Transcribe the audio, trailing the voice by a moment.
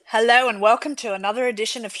Hello, and welcome to another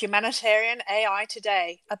edition of Humanitarian AI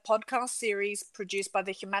Today, a podcast series produced by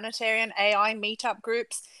the Humanitarian AI meetup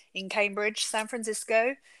groups in Cambridge, San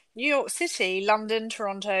Francisco, New York City, London,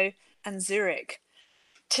 Toronto, and Zurich.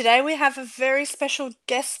 Today we have a very special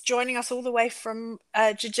guest joining us all the way from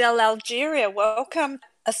Jijel, Algeria. Welcome,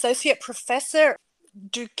 Associate Professor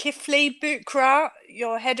Dulkifli Bukra,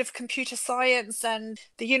 your head of computer science and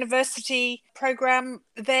the university program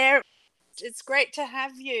there. It's great to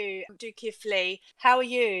have you, Dulkifli. How are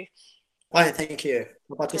you? Fine, thank you.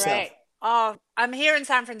 How about yourself? Great. Oh, I'm here in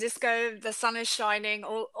San Francisco. The sun is shining.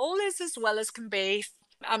 All is as well as can be.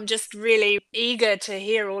 I'm just really eager to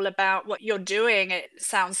hear all about what you're doing. It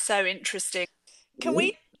sounds so interesting. Can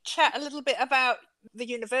we Mhm. chat a little bit about the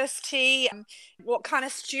university, what kind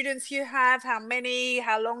of students you have, how many,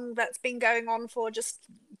 how long that's been going on for? Just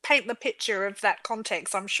paint the picture of that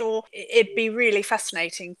context. I'm sure it'd be really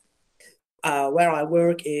fascinating. Where I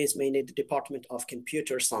work is mainly the Department of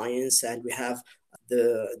Computer Science, and we have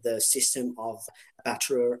the system of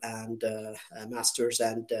bachelor and master's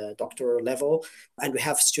and doctoral level, and we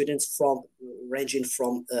have students from ranging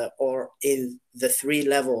from or in the three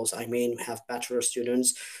levels. I mean, we have bachelor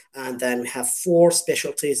students, and then we have four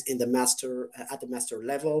specialties in the master at the master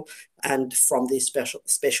level, and from these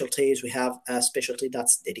specialties, we have a specialty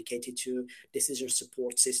that's dedicated to decision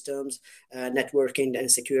support systems, networking and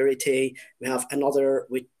security. We have another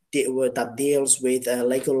that deals with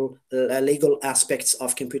legal aspects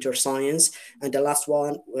of computer science, and the last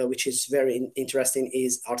one, which is very interesting,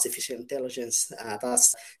 is artificial intelligence.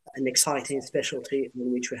 That's an exciting specialty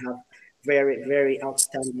in which we have very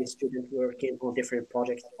outstanding students working on different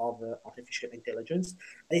projects of artificial intelligence.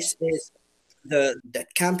 This is the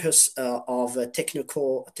campus of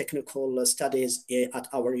technical studies at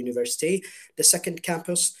our university. The second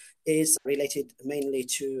campus is related mainly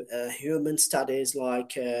to human studies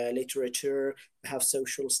like literature, we have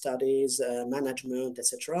social studies, management,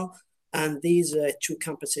 etc. And these two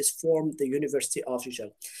campuses form the University of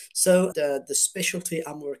Jijel. So the specialty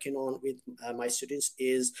I'm working on with my students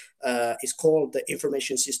is called the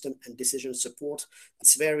Information System and Decision Support.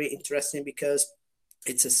 It's very interesting because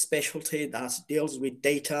it's a specialty that deals with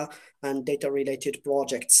data and data related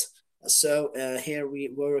projects. So here we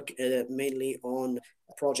work mainly on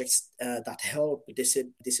projects that help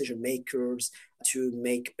decision makers to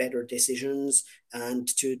make better decisions and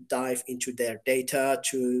to dive into their data,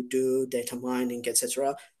 to do data mining,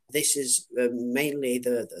 etc. This is mainly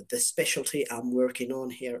the specialty I'm working on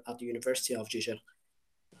here at the University of Jijel.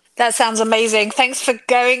 That sounds amazing. Thanks for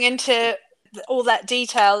going into all that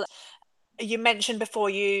detail. You mentioned before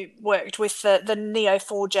you worked with the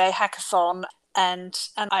Neo4j hackathon, and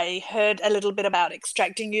I heard a little bit about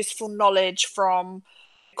extracting useful knowledge from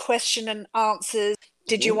question and answers.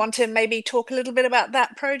 Did you Mhm. want to maybe talk a little bit about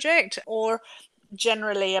that project, or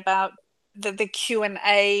generally about the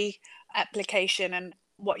Q&A application and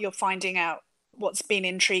what you're finding out, what's been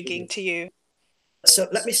intriguing to you? So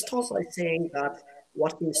let me start by saying that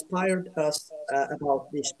what inspired us about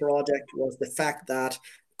this project was the fact that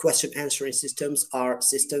question answering systems are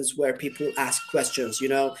systems where people ask questions. You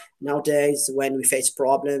know, nowadays when we face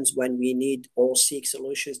problems, when we need or seek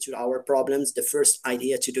solutions to our problems, the first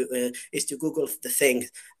idea to do is to Google the thing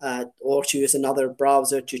or to use another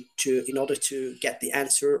browser to in order to get the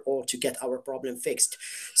answer or to get our problem fixed.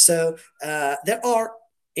 So there are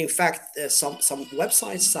in fact, some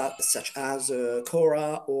websites such as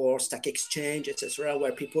Quora or Stack Exchange, etc.,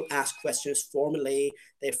 where people ask questions formally,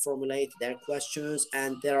 they formulate their questions,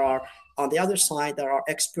 and there are on the other side there are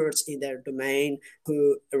experts in their domain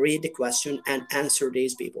who read the question and answer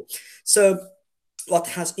these people. So what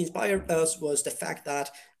has inspired us was the fact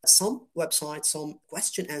that some websites, some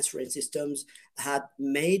question answering systems had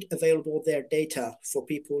made available their data for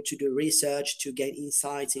people to do research, to gain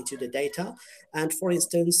insights into the data. And for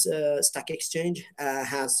instance, Stack Exchange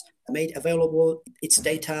has made available its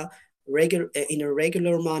data in a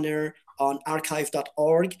regular manner on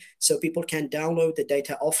archive.org, so people can download the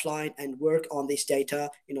data offline and work on this data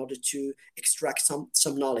in order to extract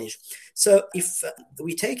some knowledge. So if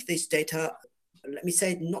we take this data, let me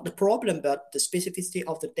say, not the problem, but the specificity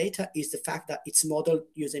of the data is the fact that it's modeled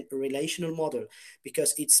using a relational model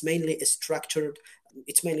because it's mainly structured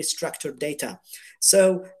data.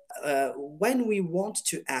 So when we want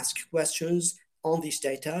to ask questions on this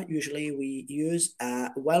data, usually we use a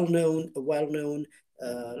well-known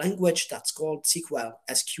language that's called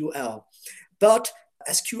SQL. But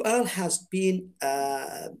SQL has been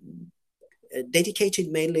dedicated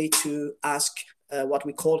mainly to ask what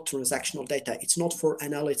we call transactional data. It's not for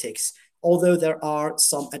analytics, although there are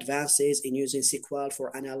some advances in using SQL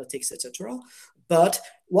for analytics, etc. But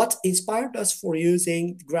what inspired us for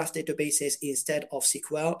using graph databases instead of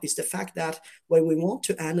SQL is the fact that when we want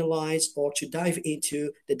to analyze or to dive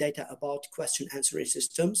into the data about question answering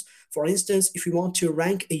systems, for instance, if we want to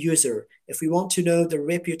rank a user, if we want to know the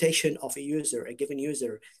reputation of a user, a given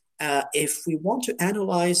user, if we want to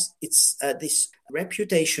analyze this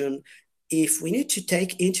reputation, if we need to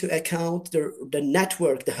take into account the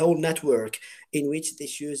network, the whole network in which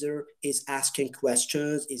this user is asking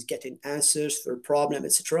questions, is getting answers for a problem,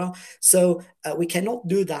 etc. So we cannot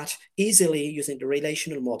do that easily using the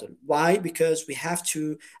relational model. Why? Because we have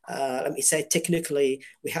to, let me say technically,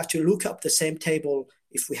 we have to look up the same table.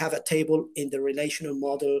 If we have a table in the relational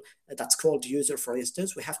model that's called user, for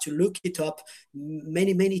instance, we have to look it up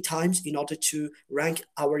many, many times in order to rank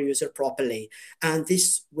our user properly. And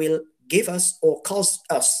this will give us or cause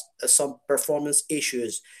us some performance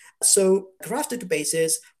issues. So graph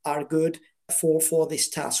databases are good for this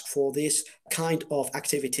task, for this kind of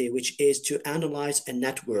activity, which is to analyze a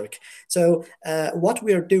network. So what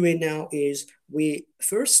we are doing now is we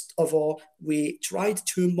first of all we tried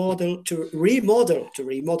to remodel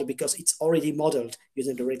because it's already modeled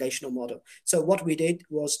using the relational model. So what we did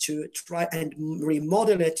was to try and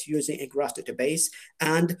remodel it using a graph database.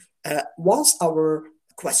 And once our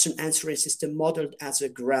question answering system modeled as a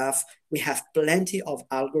graph, we have plenty of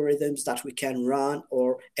algorithms that we can run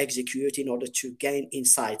or execute in order to gain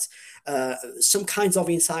insights. Some kinds of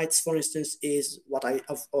insights, for instance, is what I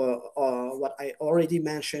already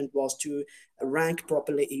mentioned, was to rank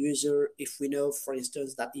properly a user. If we know, for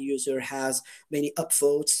instance, that a user has many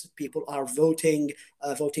upvotes, people are voting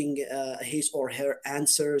his or her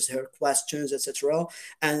answers, her questions, etc.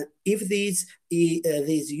 And if these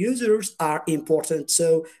users are important,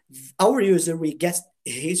 so our user will get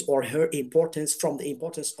his or her importance from the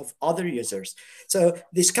importance of other users. So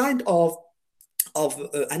this kind of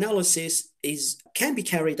analysis can be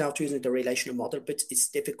carried out using the relational model, but it's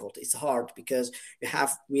difficult. It's hard because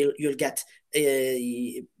you'll get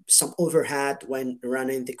some overhead when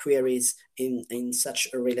running the queries in such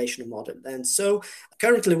a relational model. And so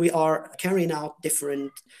currently we are carrying out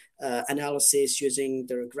different analysis using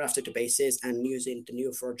the graph databases and using the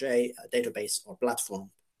Neo4j database or platform.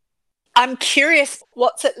 I'm curious,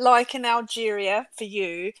 what's it like in Algeria for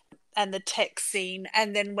you and the tech scene?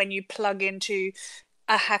 And then when you plug into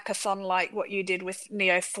a hackathon like what you did with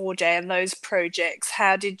Neo4j and those projects,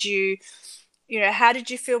 how did you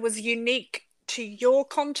feel was unique to your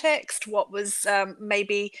context? What was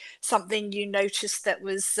maybe something you noticed that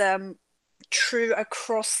was true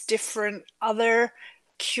across different other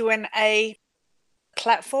Q&A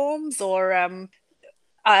platforms, or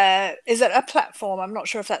is it a platform? I'm not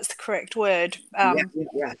sure if that's the correct word. Yeah.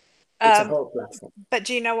 It's a whole platform. But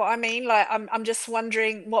do you know what I mean? Like, I'm just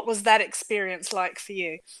wondering, what was that experience like for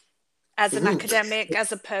you as an academic,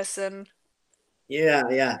 as a person?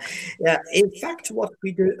 Yeah. In fact, what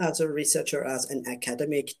we do as a researcher, as an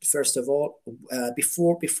academic, first of all,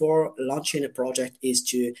 before launching a project, is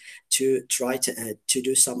to try to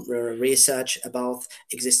do some research about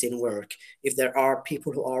existing work. If there are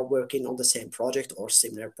people who are working on the same project or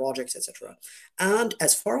similar projects, etc. And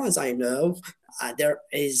as far as I know, there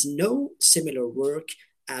is no similar work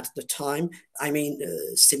at the time. I mean,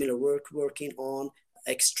 similar work working on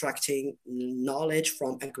extracting knowledge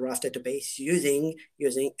from a graph database using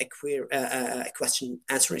a question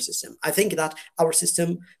answering system. I think that our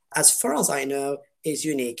system, as far as I know, is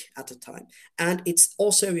unique at the time, and it's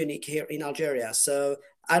also unique here in Algeria. So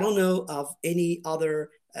I don't know of any other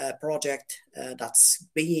project that's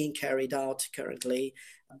being carried out currently.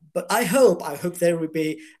 But I hope there will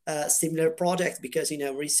be similar projects, because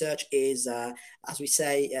research is, as we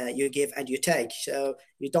say, you give and you take. So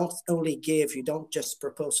you don't only give, you don't just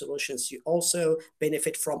propose solutions, you also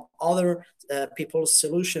benefit from other people's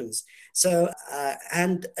solutions. So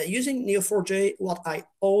and using Neo4j, what I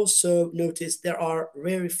also noticed, there are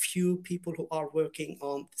very few people who are working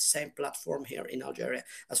on the same platform here in Algeria,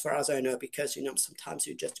 as far as I know, because sometimes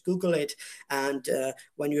you just Google it, and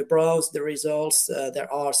when you browse the results,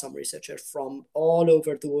 there are some researchers from all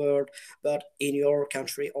over the world, but in your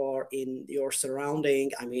country or in your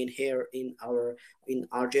surrounding, I mean here in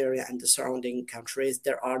Algeria and the surrounding countries,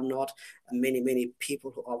 there are not many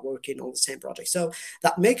people who are working on the same project. So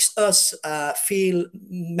that makes us feel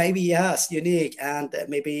maybe, yes, unique, and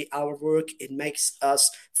maybe our work, it makes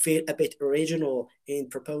us feel a bit original in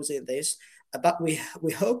proposing this. But we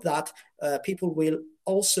hope that people will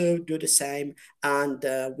also do the same, and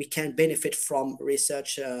we can benefit from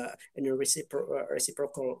research in a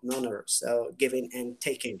reciprocal manner, so giving and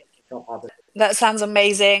taking from others. That sounds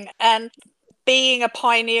amazing. And being a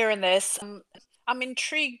pioneer in this, I'm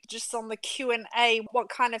intrigued just on the Q&A. What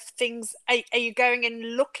kind of things are you going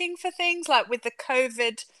in looking for things like with the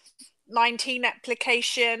COVID-19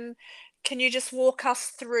 application? Can you just walk us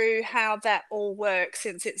through how that all works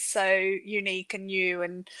since it's so unique and new?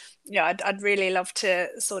 And I'd really love to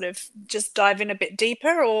sort of just dive in a bit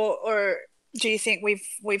deeper, or do you think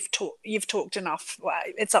you've talked enough? Well,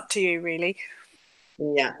 it's up to you, really.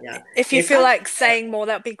 Yeah, yeah. If you In feel fact, like saying more,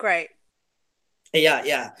 that'd be great. yeah,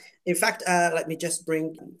 yeah. In fact, let me just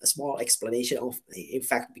bring a small explanation of, in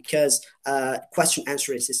fact, because question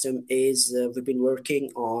answering system is we've been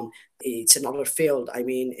working on. It's another field. I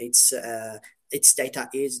mean, its data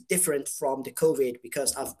is different from the COVID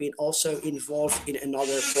because I've been also involved in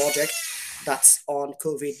another project that's on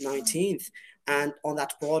COVID-19. And on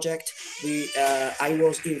that project, I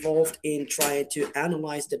was involved in trying to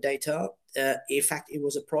analyze the data. In fact, it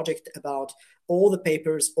was a project about all the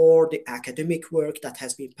papers or the academic work that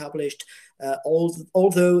has been published,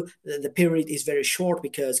 although the period is very short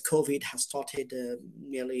because COVID has started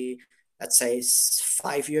nearly, let's say,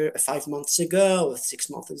 5 months ago, 6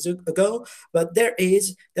 months ago. But there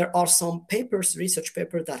are some papers, research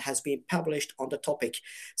paper that has been published on the topic.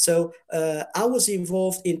 So I was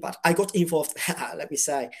involved in, but I got involved, let me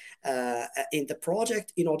say, in the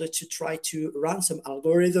project in order to try to run some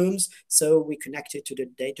algorithms. So we connected to the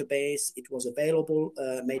database. It was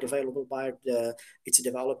made available by its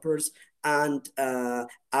developers. And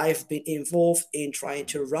I've been involved in trying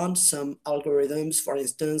to run some algorithms. For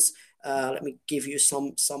instance, let me give you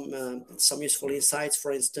some useful insights.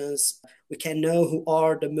 For instance, we can know who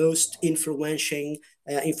are the most influencing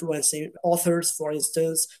authors, for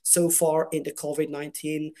instance, so far in the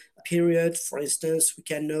COVID-19 period. For instance, we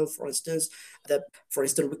can know, we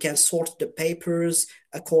can sort the papers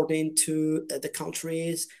according to the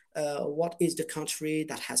countries. What is the country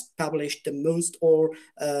that has published the most or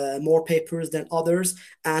more papers than others?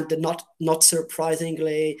 And not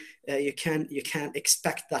surprisingly, you can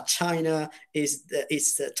expect that China is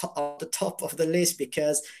the top of the list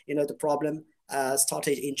because the problem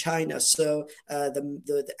started in China. So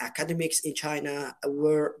the academics in China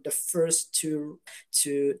were the first to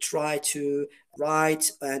try to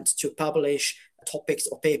write and to publish topics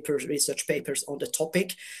or papers, research papers on the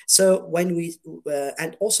topic. So when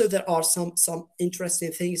and also there are some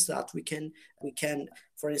interesting things that we can,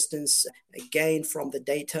 for instance, gain from the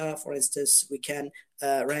data. For instance, we can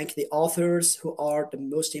rank the authors who are the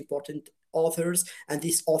most important authors, and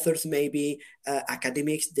these authors may be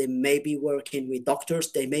academics, they may be working with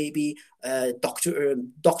doctors, they may be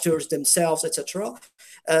doctors themselves, etc.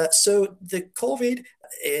 So the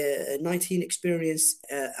COVID-19 experience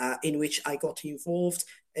in which I got involved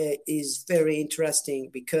is very interesting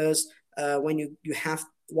because when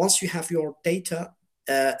once you have your data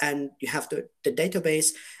and you have the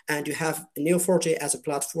database and you have Neo4j as a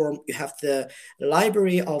platform, you have the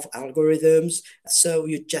library of algorithms. So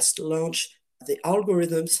you just launch the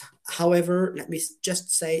algorithms. However, let me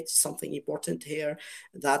just say something important here,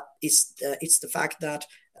 that it's the fact that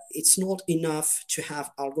it's not enough to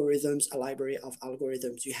have algorithms, a library of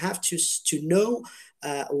algorithms. You have to know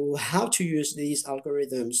how to use these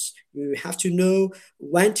algorithms. You have to know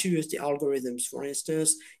when to use the algorithms. For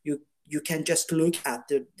instance, you can just look at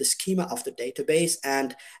the schema of the database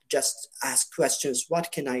and just ask questions.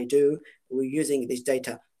 What can I do using this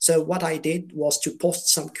data? So what I did was to post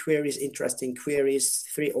some queries, interesting queries,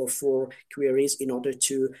 3 or 4 queries, in order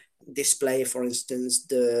to display, for instance,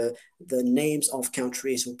 the names of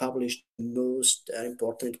countries who published the most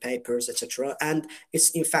important papers, etc. And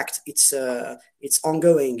it's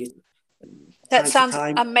ongoing. That Time to sounds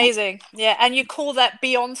time. amazing. Yeah, and you call that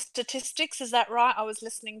beyond statistics, is that right? I was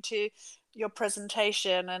listening to your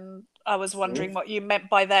presentation and I was wondering what you meant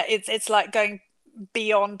by that. It's like going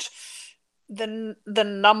beyond the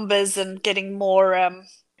numbers and getting more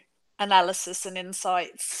analysis and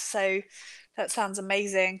insights. So that sounds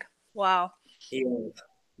amazing. Wow. Yeah.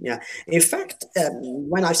 Yeah. In fact,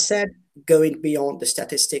 when I said going beyond the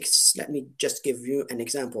statistics, let me just give you an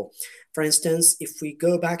example. For instance, if we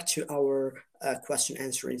go back to our question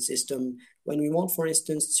answering system, when we want, for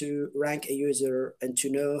instance, to rank a user and to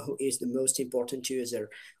know who is the most important user,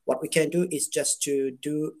 what we can do is just to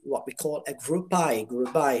do what we call a group by.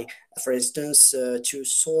 For instance, to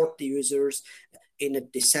sort the users in a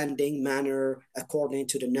descending manner according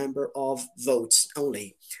to the number of votes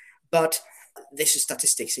only. But this is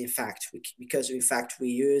statistics, in fact, because in fact we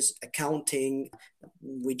use accounting.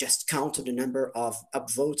 We just count the number of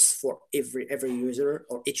upvotes for every user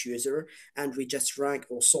or each user, and we just rank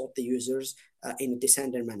or sort the users in a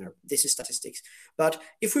descending manner. This is statistics. But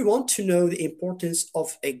if we want to know the importance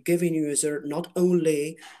of a given user, not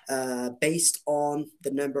only based on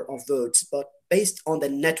the number of votes, but based on the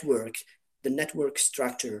network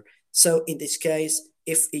structure. So in this case,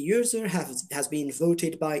 if a user has been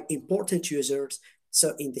voted by important users,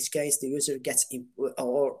 so in this case, the user gets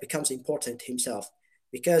or becomes important himself,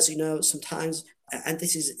 because sometimes, and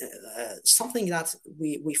this is something that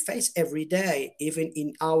we face every day, even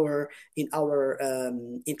in our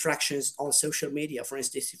interactions on social media. For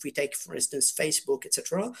instance, if we take, for instance, Facebook,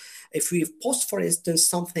 etc., if we post, for instance,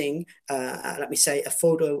 something, let me say a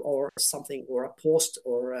photo or something, or a post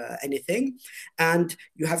or anything, and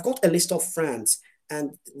you have got a list of friends.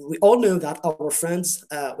 And we all know that our friends,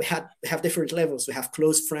 we have different levels. We have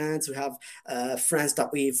close friends, we have friends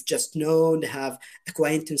that we've just known, have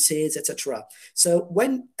acquaintances, etc. So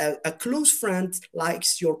when a close friend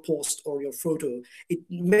likes your post or your photo, it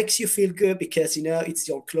makes you feel good because it's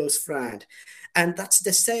your close friend. And that's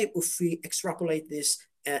the same if we extrapolate this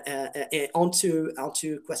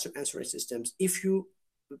onto question answering systems. If you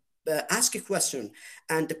ask a question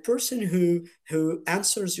and the person who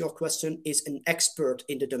answers your question is an expert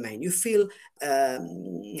in the domain, you feel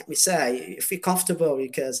let me say, you feel comfortable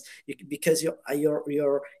because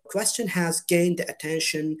your question has gained the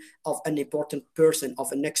attention of an important person,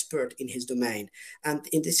 of an expert in his domain. And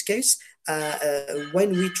in this case,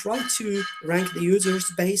 when we try to rank the users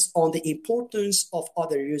based on the importance of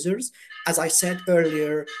other users, as I said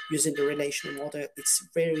earlier, using the relational model, it's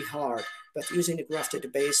very hard. But using a graph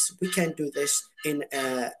database, we can do this in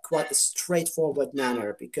quite a straightforward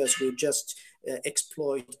manner, because we just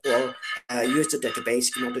exploit or use the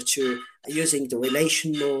database in order to using the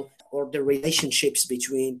relational or the relationships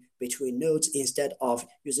between nodes, instead of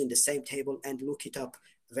using the same table and look it up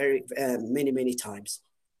very many times.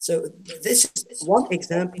 So this is one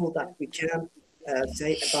example that we can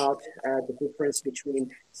say about the difference between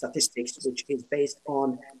statistics, which is based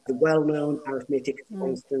on the well-known arithmetic, for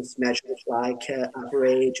instance, measures like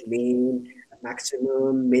average, mean,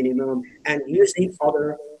 maximum, minimum, and using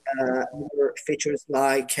other features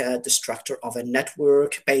like the structure of a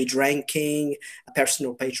network, page ranking,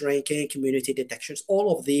 personal page ranking, community detections.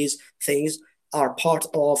 All of these things are part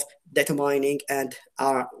of data mining, and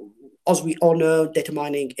are, as we all know, data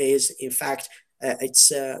mining is, in fact,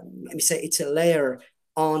 it's let me say, it's a layer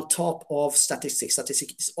on top of statistics.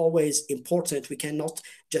 Statistics is always important. We cannot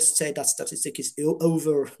just say that statistics is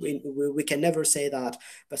over. We can never say that.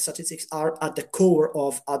 But statistics are at the core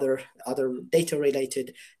of other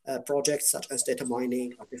data-related projects, such as data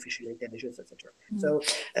mining, artificial intelligence, etc. So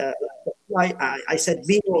why I said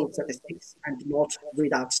beyond statistics and not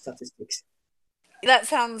without statistics. That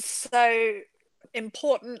sounds so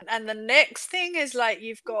important. And the next thing is, like,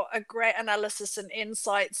 you've got a great analysis and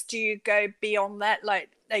insights. Do you go beyond that? Like,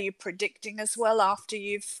 are you predicting as well after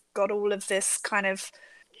you've got all of this kind of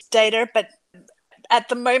data? But at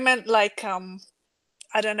the moment, like,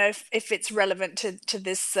 I don't know if it's relevant to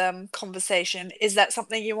this conversation. Is that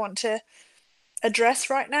something you want to address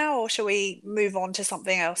right now, or shall we move on to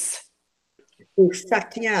something else? In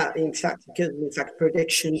fact, yeah. Because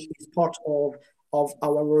prediction is part of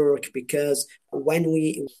our work, because when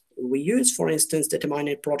we use, for instance, data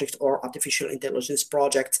mining project or artificial intelligence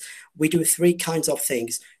project, we do three kinds of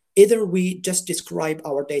things. Either we just describe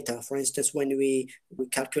our data. For instance, when we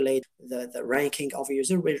calculate the ranking of a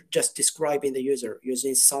user, we're just describing the user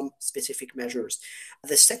using some specific measures.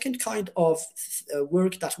 The second kind of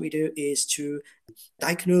work that we do is to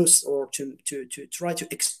diagnose, or to try to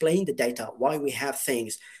explain the data, why we have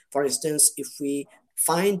things. For instance, if we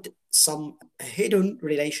find some hidden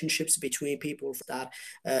relationships between people, that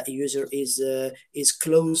a user is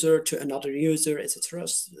closer to another user, etc.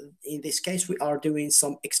 In this case, we are doing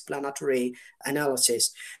some explanatory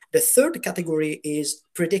analysis. The third category is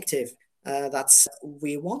predictive. That's,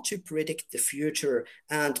 we want to predict the future.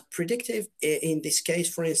 And predictive in this case,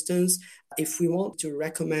 for instance, if we want to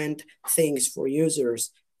recommend things for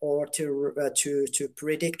users, or to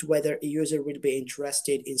predict whether a user will be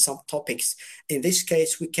interested in some topics. In this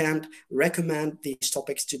case, we can recommend these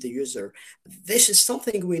topics to the user. This is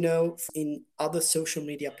something we know in other social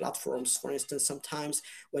media platforms. For instance, sometimes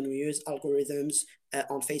when we use algorithms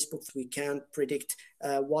on Facebook, we can predict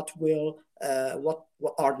what will what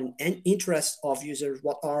are the interests of users,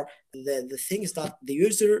 what are the things that the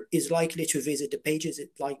user is likely to visit, the pages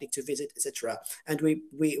it's likely to visit, etc. And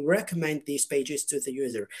we recommend these pages to the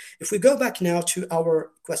user. If we go back now to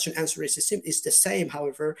our question answering system, it's the same.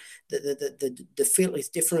 However, the field is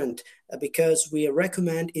different because we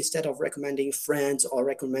recommend, instead of recommending friends or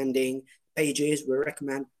recommending pages, we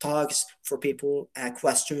recommend tags for people,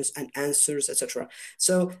 questions and answers, etc.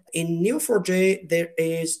 So in Neo4j, there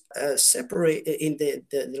is a separate, in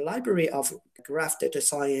the library of graph data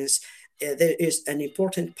science, there is an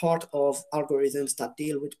important part of algorithms that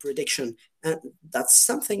deal with prediction. And that's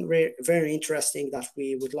something very, very interesting that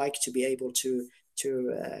we would like to be able to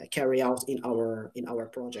carry out in our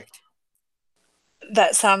project.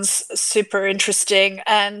 That sounds super interesting.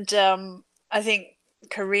 And I think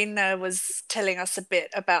Karina was telling us a bit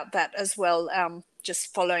about that as well,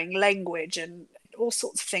 just following language and all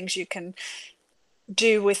sorts of things you can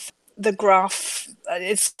do with the graph.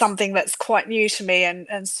 It's something that's quite new to me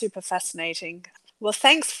and super fascinating. Well,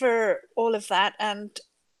 thanks for all of that. And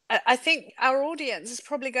I think our audience is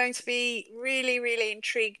probably going to be really, really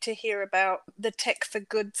intrigued to hear about the Tech for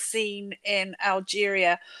Good scene in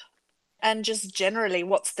Algeria and just generally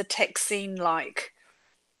what's the tech scene like.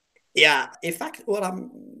 Yeah, in fact, what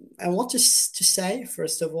I want to say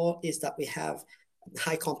first of all is that we have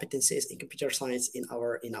high competencies in computer science in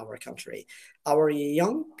our country. Our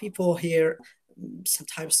young people here,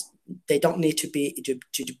 sometimes they don't need to be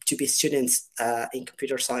students in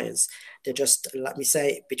computer science. They're just, let me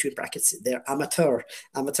say between brackets, they're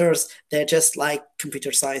amateurs. They just like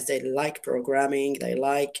computer science, they like programming, they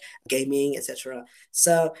like gaming, etc.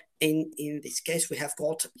 So in this case, we have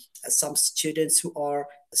got some students who are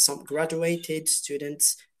some graduated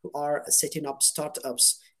students who are setting up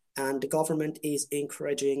startups, and the government is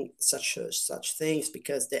encouraging such things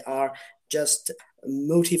because they are just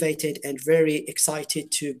motivated and very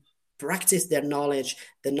excited to practice their knowledge,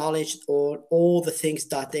 or all the things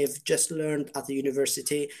that they've just learned at the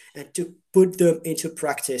university, and to put them into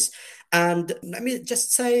practice. And let me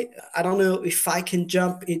just say, I don't know if I can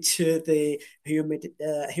jump into the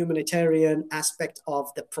humanitarian aspect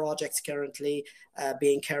of the project currently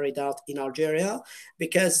being carried out in Algeria,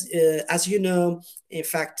 because as you know, in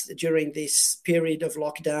fact, during this period of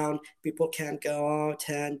lockdown, people can go out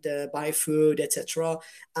and buy food, etc.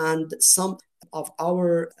 And some of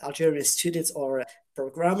our Algerian students or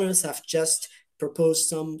programmers have just proposed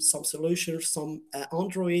some solutions, some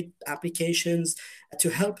Android applications to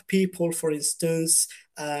help people, for instance,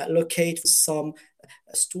 locate some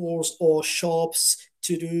stores or shops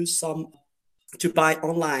to buy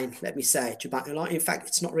online, let me say, to buy online. In fact,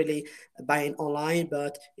 it's not really buying online,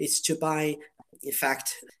 but it's to buy, in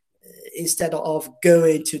fact, instead of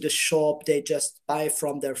going to the shop, they just buy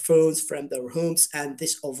from their phones, from their homes, and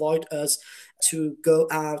this avoid us to go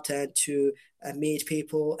out and to meet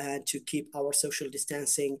people and to keep our social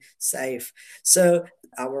distancing safe. So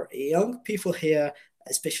our young people here,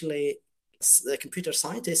 especially the computer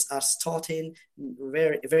scientists, are starting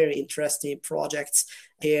very, very interesting projects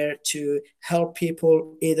here to help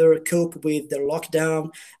people either cope with the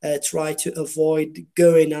lockdown, try to avoid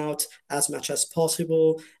going out as much as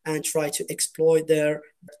possible, and try to exploit their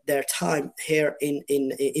time here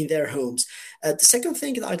in their homes. The second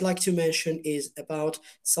thing that I'd like to mention is about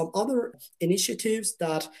some other initiatives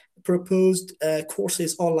that proposed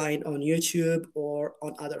courses online on YouTube or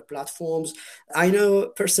on other platforms. I know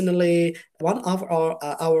personally one of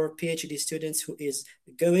our PhD students who is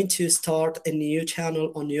going to start a new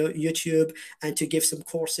channel on YouTube and to give some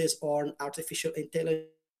courses on artificial intelligence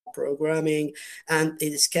programming. And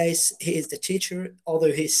in this case, he is the teacher,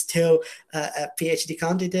 although he's still a PhD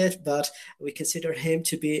candidate, but we consider him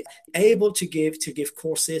to be able to give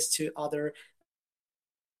courses to other.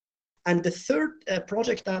 And the third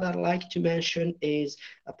project that I'd like to mention is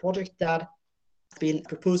a project that has been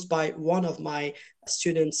proposed by one of my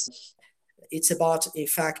students. It's about, in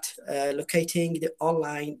fact, locating the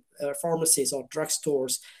online pharmacies or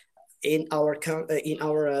drugstores in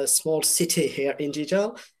our small city here in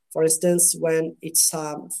Jijel. For instance, when it's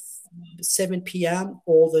 7 p.m.,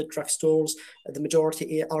 all the drugstores, the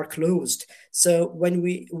majority are closed. So when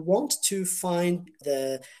we want to find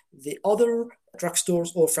the other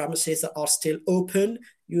drugstores or pharmacies that are still open,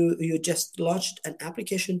 you just launched an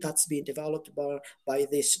application that's been developed by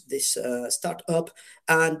this startup,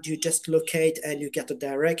 and you just locate and you get a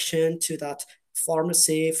direction to that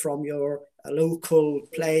pharmacy from your local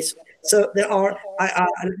place. So there are,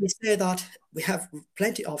 let me say that we have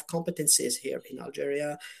plenty of competencies here in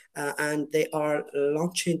Algeria, and they are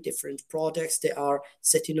launching different projects. They are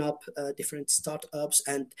setting up different startups,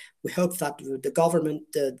 and we hope that the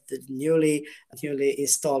government, the newly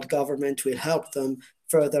installed government, will help them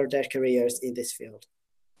further their careers in this field.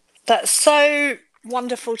 That's so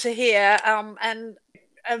wonderful to hear. And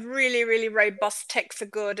a really, really robust tech for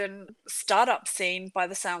good and startup scene by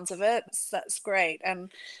the sounds of it. So that's great.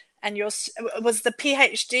 And was the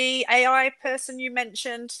PhD AI person you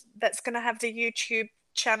mentioned that's going to have the YouTube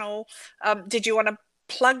channel? Did you want to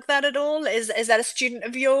plug that at all? Is that a student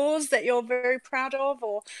of yours that you're very proud of,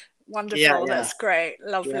 or Yeah, wonderful? yeah, That's great.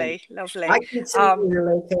 yeah. Lovely, I lovely. can send Um, you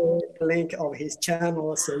later a link of his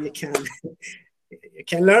channel so you can you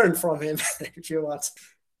can learn from him if you want.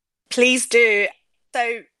 Please do.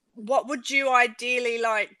 So, what would you ideally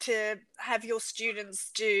like to have your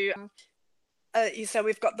students do? So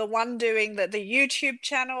we've got the one doing the YouTube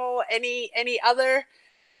channel. Any other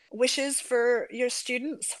wishes for your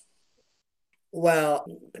students? Well,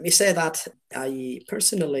 let me say that I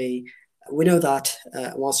personally, we know that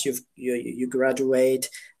once you graduate,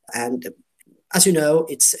 and as you know,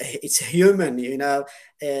 it's human.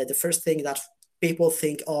 The first thing that people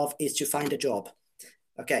think of is to find a job.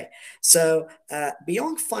 Okay, so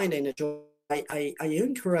beyond finding a job, I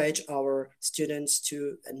encourage our students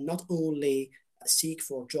to not only seek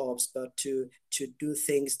for jobs, but to do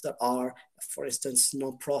things that are, for instance,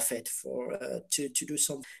 non-profit, to do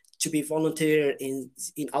some, to be volunteer in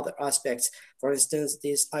other aspects. For instance,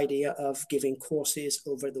 this idea of giving courses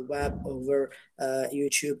over the web, over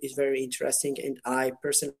YouTube is very interesting, and I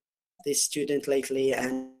personally this student lately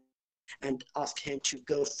and ask him to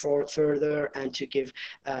go further and to give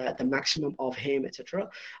the maximum of him, etc.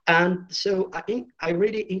 And so I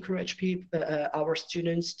really encourage people, our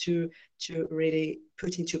students, to really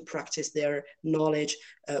put into practice their knowledge,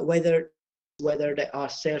 whether they are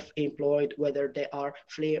self-employed, whether they are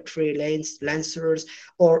freelancers,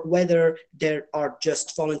 or whether they are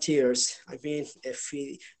just volunteers. I mean, if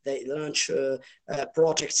they launch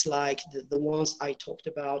projects like the ones I talked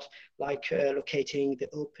about, like locating the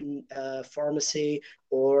open pharmacy,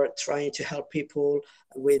 or trying to help people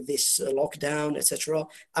with this lockdown, etc.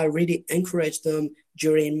 I really encourage them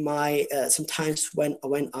during my sometimes when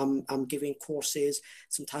I'm giving courses.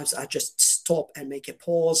 Sometimes I just stop and make a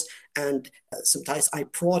pause, and sometimes I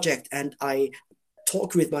project and I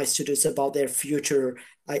talk with my students about their future.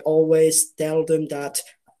 I always tell them that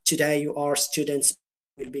today you are students,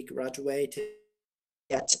 will be graduated,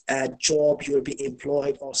 get a job, you'll be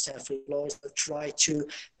employed or self-employed. So try to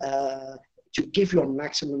give your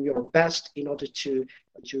maximum, your best, in order to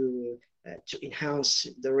enhance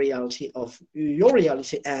the reality of your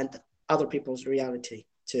reality and other people's reality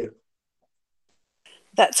too.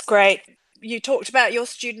 That's great. You talked about your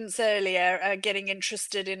students earlier, getting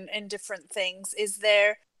interested in different things. Is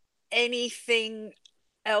there anything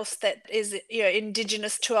else that is,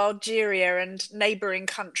 indigenous to Algeria and neighboring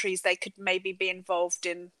countries they could maybe be involved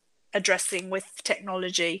in addressing with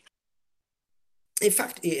technology? In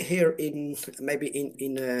fact, here in maybe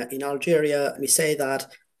in Algeria, we say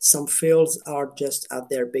that some fields are just at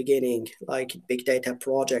their beginning, like big data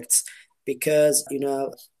projects, because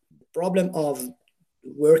the problem of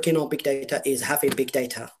working on big data is having big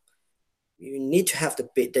data. You need to have the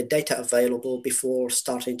data available before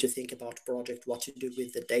starting to think about project, what to do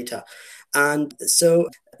with the data. And so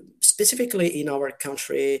specifically in our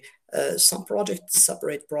country, some projects,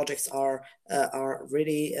 separate projects are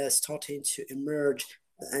really starting to emerge,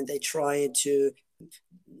 and they try to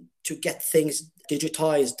get things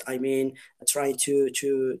digitized. I mean, trying to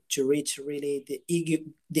reach really the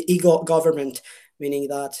ego government, meaning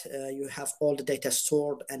that you have all the data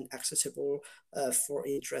stored and accessible for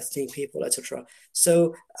interesting people, etc.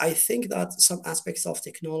 So I think that some aspects of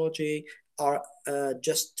technology are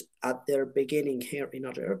just at their beginning here in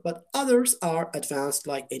Algeria, but others are advanced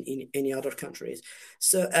like in any other countries.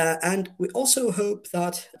 So and we also hope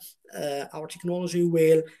that our technology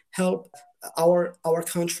will help our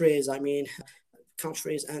countries. I mean,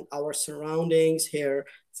 countries and our surroundings here,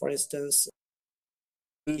 for instance,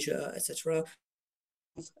 Asia, etc.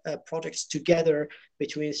 Projects together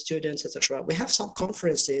between students, etc. We have some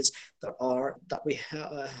conferences that we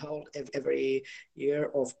hold every year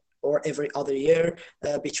or every other year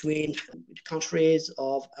between countries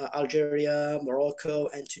of Algeria, Morocco,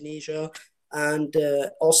 and Tunisia. and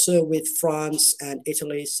also with France and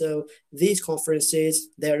Italy. So these conferences,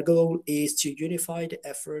 their goal is to unify the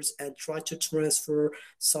efforts and try to transfer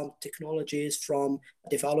some technologies from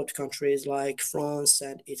developed countries like France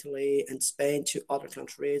and Italy and Spain to other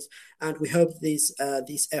countries. And we hope these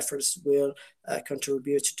efforts will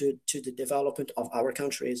contribute to the development of our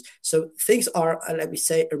countries. So things are, let me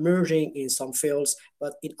say, emerging in some fields,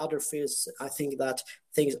 but in other fields, I think that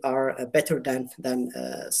things are better than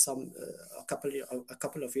a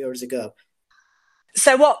couple of years ago.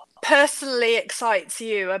 So what personally excites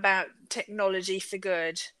you about technology for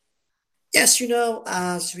good? Yes,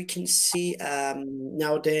 as we can see,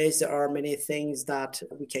 nowadays there are many things that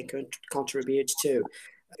we can contribute to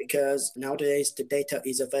because nowadays the data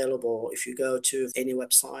is available. If you go to any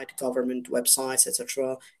website, government websites,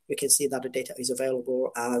 etc., you can see that the data is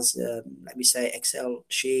available as, let me say, Excel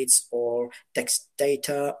sheets or text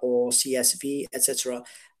data or CSV, etc.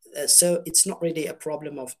 So it's not really a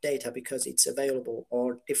problem of data because it's available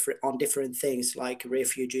or different things like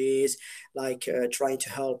refugees, like trying to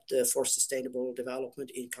help for sustainable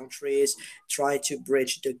development in countries, try to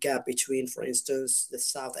bridge the gap between, for instance, the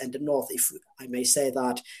south and the north, if I may say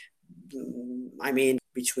that. I mean,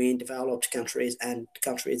 between developed countries and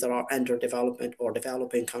countries that are under development or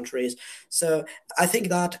developing countries. So I think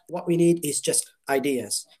that what we need is just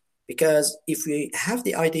ideas. Because if we have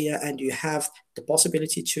the idea and you have the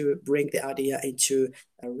possibility to bring the idea into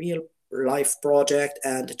a real life project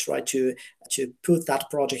and try to put that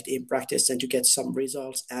project in practice and to get some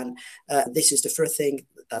results, and this is the first thing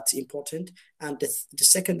that's important. And the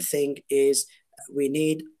second thing is we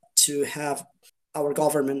need to have our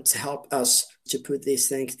government to help us to put these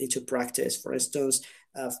things into practice. For instance,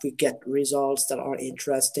 if we get results that are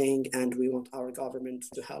interesting and we want our government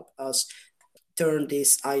to help us turn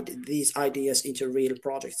these ideas into real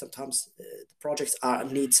projects. Sometimes the projects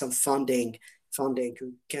need some funding.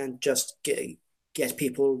 You can't just get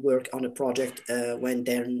people work on a project when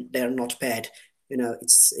they're not paid.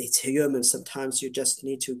 It's human. Sometimes you just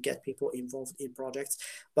need to get people involved in projects,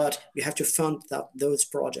 but you have to fund those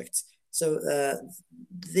projects. So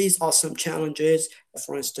these are some challenges.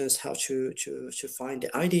 For instance, how to find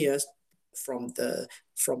the ideas from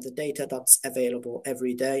the data that's available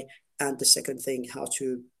every day. And the second thing, how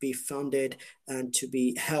to be funded and to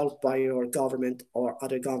be helped by your government or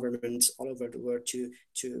other governments all over the world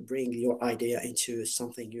to bring your idea into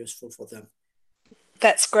something useful for them.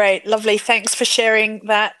 That's great. Lovely. Thanks for sharing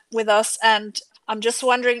that with us. And I'm just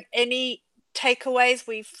wondering, any takeaways?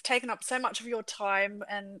 We've taken up so much of your time,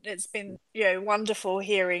 and it's been, wonderful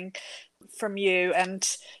hearing from you and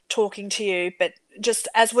talking to you. But just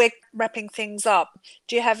as we're wrapping things up,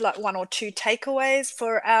 do you have like one or two takeaways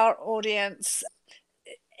for our audience?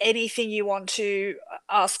 Anything you want to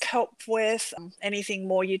ask help with? Anything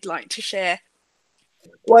more you'd like to share?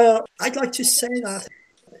 Well, I'd like to say that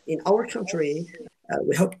in our country,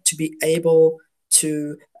 we hope to be able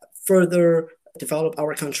to further develop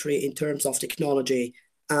our country in terms of technology.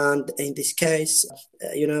 And in this case,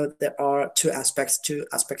 there are two aspects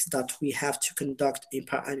that we have to conduct in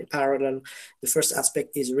parallel. The first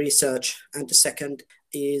aspect is research, and the second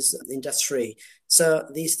is industry. So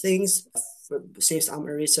these things, since I'm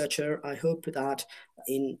a researcher, I hope that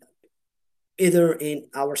either in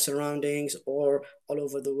our surroundings or all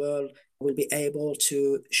over the world, we'll be able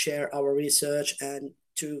to share our research and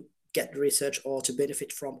to get research or to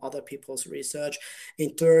benefit from other people's research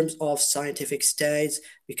in terms of scientific studies,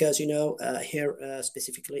 because here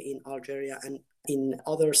specifically in Algeria and in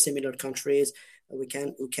other similar countries, we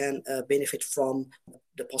can benefit from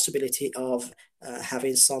the possibility of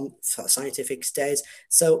having some scientific studies.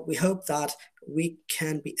 So we hope that we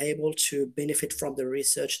can be able to benefit from the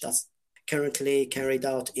research that's currently carried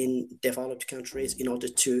out in developed countries in order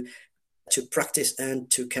to practice and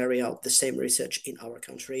to carry out the same research in our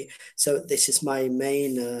country. So this is my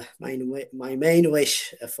main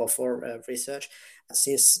wish for research,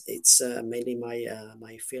 since it's mainly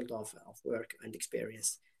my field of work and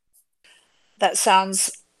experience. That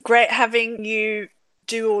sounds great having you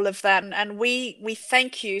do all of that, and we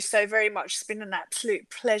thank you so very much. It's been an absolute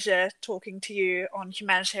pleasure talking to you on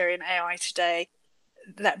Humanitarian AI Today.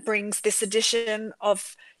 That brings this edition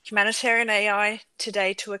of Humanitarian AI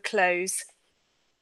Today to a close.